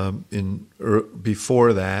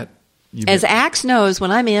before that. As Axe knows, when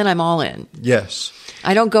I'm in, I'm all in. Yes.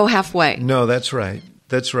 I don't go halfway. No, that's right.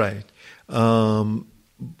 That's right. What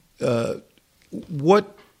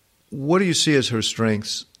do you see as her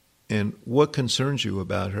strengths, and what concerns you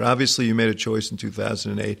about her? Obviously, you made a choice in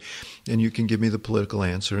 2008, and you can give me the political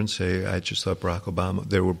answer and say, I just thought Barack Obama,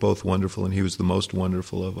 they were both wonderful, and he was the most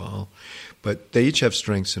wonderful of all. But they each have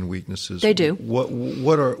strengths and weaknesses. They do.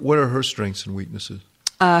 What are her strengths and weaknesses?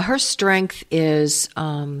 Her strength is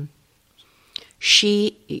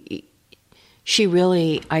she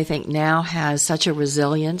really, I think, now has such a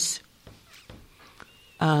resilience.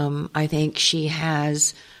 I think she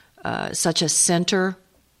has such a center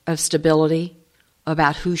of stability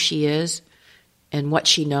about who she is and what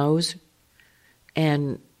she knows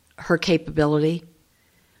and her capability.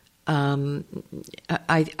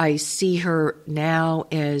 I see her now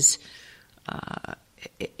as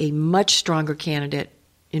a much stronger candidate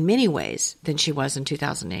in many ways than she was in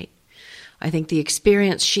 2008. I think the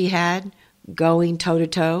experience she had going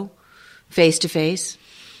toe-to-toe, face-to-face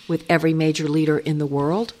with every major leader in the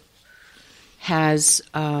world has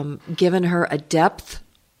given her a depth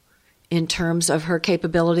in terms of her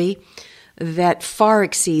capability that far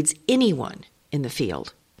exceeds anyone in the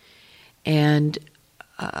field. And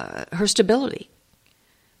her stability.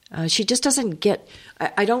 She just doesn't get,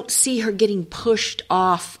 I don't see her getting pushed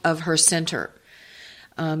off of her center.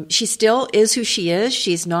 She still is who she is.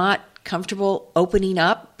 She's not comfortable opening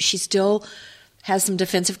up. She still has some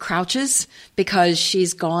defensive crouches because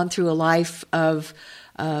she's gone through a life of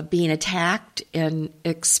being attacked and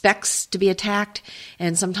expects to be attacked.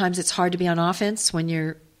 And sometimes it's hard to be on offense when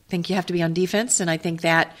you think you have to be on defense. And I think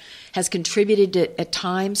that has contributed to, at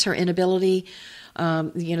times, her inability.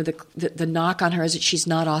 The knock on her is that she's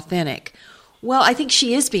not authentic. Well, I think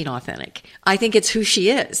she is being authentic. I think it's who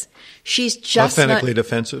she is. She's just authentically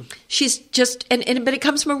defensive. She's just, but it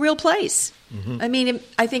comes from a real place. Mm-hmm. I mean,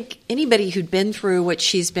 I think anybody who'd been through what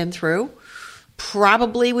she's been through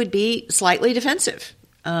probably would be slightly defensive.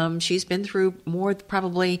 She's been through more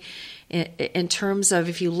probably in terms of,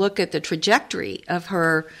 if you look at the trajectory of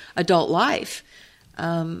her adult life,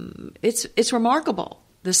 it's remarkable,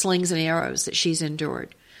 the slings and arrows that she's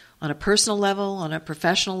endured on a personal level, on a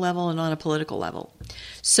professional level, and on a political level.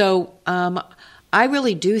 So I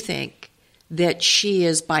really do think that she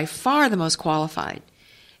is by far the most qualified.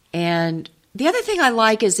 And the other thing I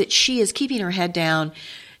like is that she is keeping her head down,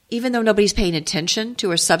 even though nobody's paying attention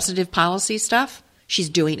to her substantive policy stuff. She's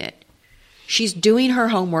doing it. She's doing her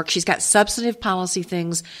homework. She's got substantive policy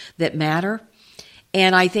things that matter.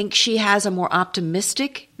 And I think she has a more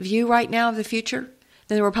optimistic view right now of the future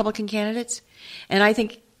than the Republican candidates. And I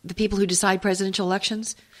think the people who decide presidential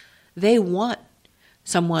elections, they want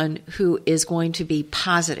someone who is going to be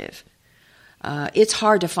positive. It's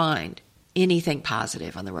hard to find anything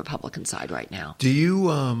positive on the Republican side right now. Do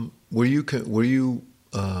you were you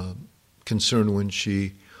concerned when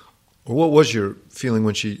she, or what was your feeling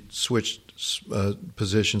when she switched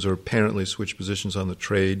positions, or apparently switched positions on the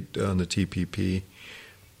trade, on the TPP?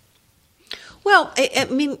 Well, I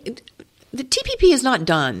mean, the TPP is not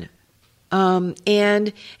done.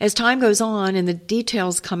 And as time goes on and the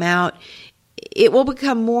details come out, it will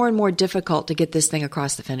become more and more difficult to get this thing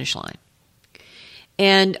across the finish line.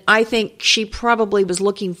 And I think she probably was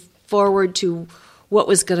looking forward to what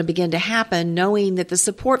was going to begin to happen, knowing that the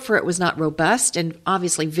support for it was not robust and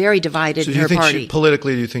obviously very divided in her party.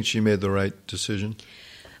 Politically, do you think she made the right decision?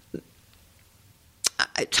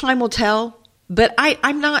 Time will tell, but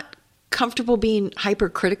I'm not comfortable being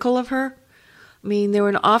hypercritical of her. I mean, there were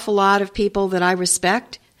an awful lot of people that I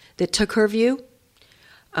respect that took her view.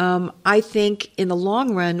 I think in the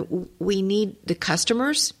long run, we need the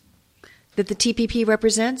customers that the TPP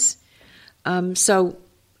represents. So,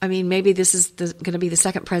 I mean, maybe this is going to be the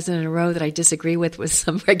second president in a row that I disagree with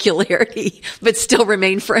some regularity, but still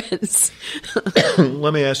remain friends.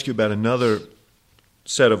 Let me ask you about another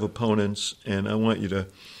set of opponents, and I want you to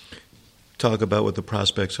talk about what the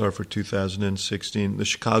prospects are for 2016. The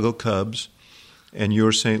Chicago Cubs and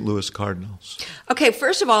your St. Louis Cardinals. Okay,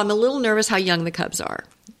 first of all, I'm a little nervous how young the Cubs are.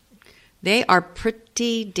 They are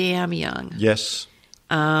pretty damn young. Yes.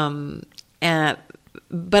 But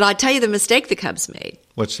I'll tell you the mistake the Cubs made.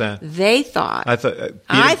 What's that? They thought...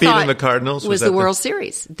 beating the Cardinals was the World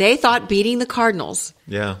Series. They thought beating the Cardinals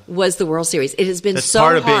was the World Series. It has been that's so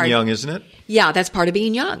hard. That's part of being young, isn't it? Yeah, that's part of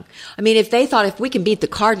being young. I mean, if they thought if we can beat the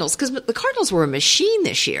Cardinals, because the Cardinals were a machine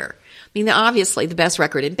this year. I mean, they're obviously the best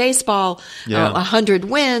record in baseball, 100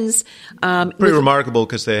 wins. Pretty remarkable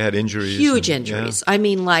because they had injuries. Huge injuries. Yeah. I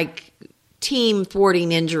mean, like team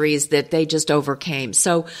thwarting injuries that they just overcame.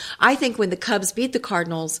 So I think when the Cubs beat the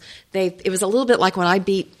Cardinals, it was a little bit like when I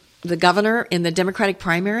beat the governor in the Democratic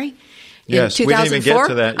primary in 2004. We didn't even get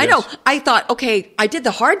to that. Yes. I know. I thought, okay, I did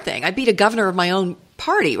the hard thing. I beat a governor of my own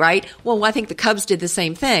party, right? Well, I think the Cubs did the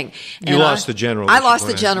same thing. You lost the general. I lost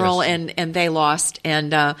the general, yes. and they lost.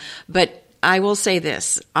 But I will say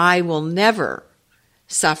this: I will never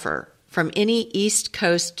suffer from any East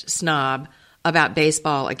Coast snob about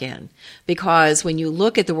baseball again, because when you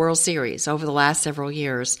look at the World Series over the last several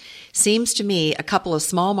years, seems to me a couple of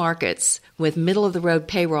small markets with middle-of-the-road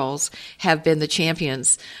payrolls have been the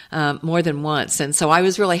champions more than once. And so I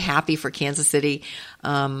was really happy for Kansas City.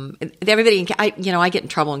 Everybody, I get in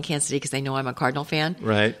trouble in Kansas City because they know I'm a Cardinal fan.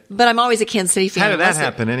 Right. But I'm always a Kansas City fan. How did that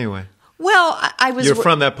happen anyway? Well, I was... You're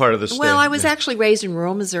from that part of the state. Well, I was actually raised in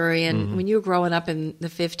rural Missouri, and when you were growing up in the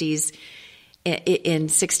 50s, in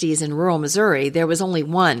 60s in rural Missouri, there was only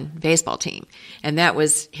one baseball team, and that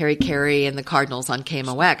was Harry Carey and the Cardinals on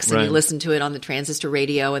KMOX. And you listened to it on the transistor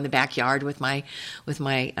radio in the backyard with my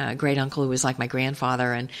great uncle, who was like my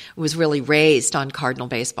grandfather, and was really raised on Cardinal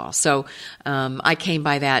baseball. So I came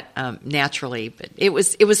by that naturally. But it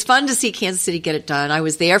was fun to see Kansas City get it done. I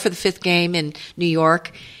was there for the 5th game in New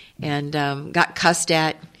York, and got cussed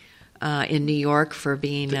at in New York for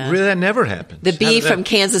being really, that never happened. The bee from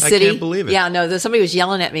Kansas City. I can't believe it. Yeah, no, somebody was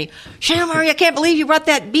yelling at me, Shannon Murray, I can't believe you brought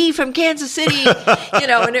that bee from Kansas City.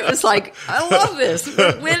 And it was like, I love this.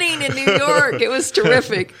 We're winning in New York. It was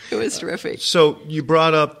terrific. It was terrific. So you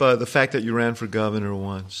brought up the fact that you ran for governor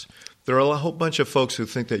once. There are a whole bunch of folks who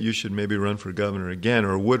think that you should maybe run for governor again,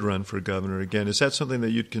 or would run for governor again. Is that something that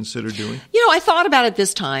you'd consider doing? I thought about it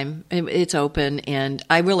this time. It's open, and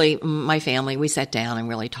my family, we sat down and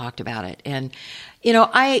really talked about it. And,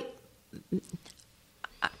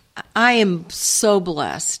 I am so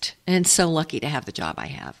blessed and so lucky to have the job I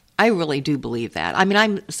have. I really do believe that. I mean,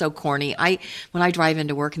 I'm so corny. When I drive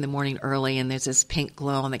into work in the morning early and there's this pink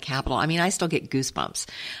glow on the Capitol, I still get goosebumps.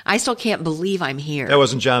 I still can't believe I'm here. That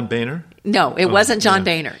wasn't John Boehner? No, it wasn't John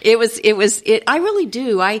Boehner. It was. I really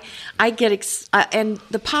do. I get and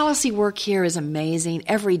the policy work here is amazing.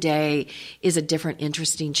 Every day is a different,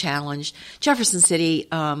 interesting challenge. Jefferson City,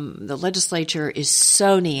 the legislature is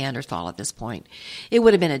so Neanderthal at this point. It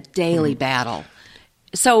would have been a daily battle.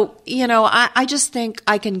 So, I just think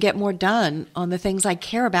I can get more done on the things I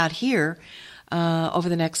care about here over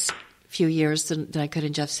the next few years than I could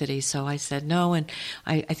in Jeff City. So I said no, and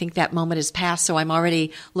I think that moment has passed. So I'm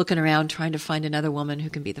already looking around trying to find another woman who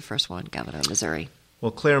can be the first one governor of Missouri.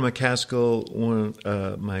 Well, Claire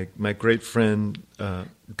McCaskill, my great friend,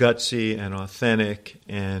 gutsy and authentic,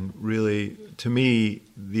 and really, to me,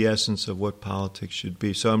 the essence of what politics should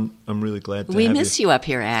be. So I'm really glad to have you. We miss you up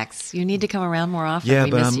here, Axe. You need to come around more often. Yeah,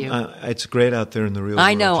 we but miss you. it's great out there in the real world.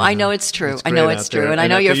 I know it's true. I know it's true, and I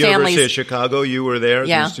know at your the family's. University of Chicago, you were there.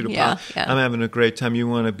 Yeah, I'm having a great time. You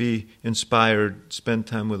want to be inspired, spend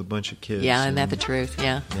time with a bunch of kids. Yeah, isn't that the truth?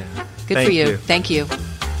 Yeah. Good Thank for you. you. Thank you.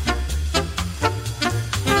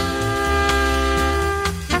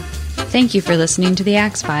 Thank you for listening to The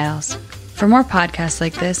Axe Files. For more podcasts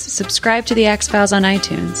like this, subscribe to The Axe Files on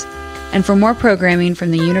iTunes. And for more programming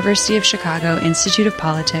from the University of Chicago Institute of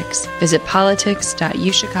Politics, visit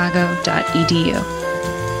politics.uchicago.edu.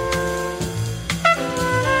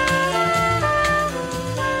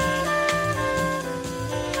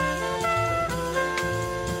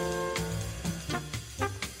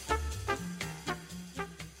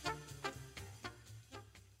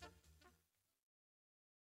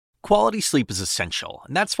 Quality sleep is essential,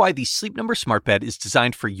 and that's why the Sleep Number Smart Bed is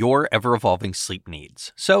designed for your ever-evolving sleep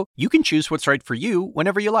needs. So you can choose what's right for you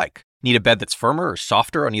whenever you like. Need a bed that's firmer or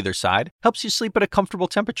softer on either side? Helps you sleep at a comfortable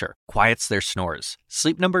temperature. Quiets their snores.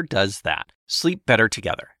 Sleep Number does that. Sleep better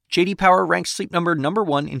together. J.D. Power ranks Sleep Number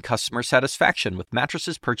 #1 in customer satisfaction with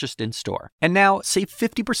mattresses purchased in-store. And now, save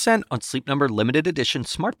 50% on Sleep Number limited edition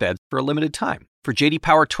smart beds for a limited time. For J.D.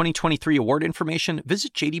 Power 2023 award information,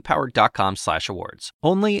 visit jdpower.com/awards.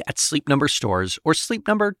 Only at Sleep Number stores or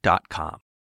sleepnumber.com.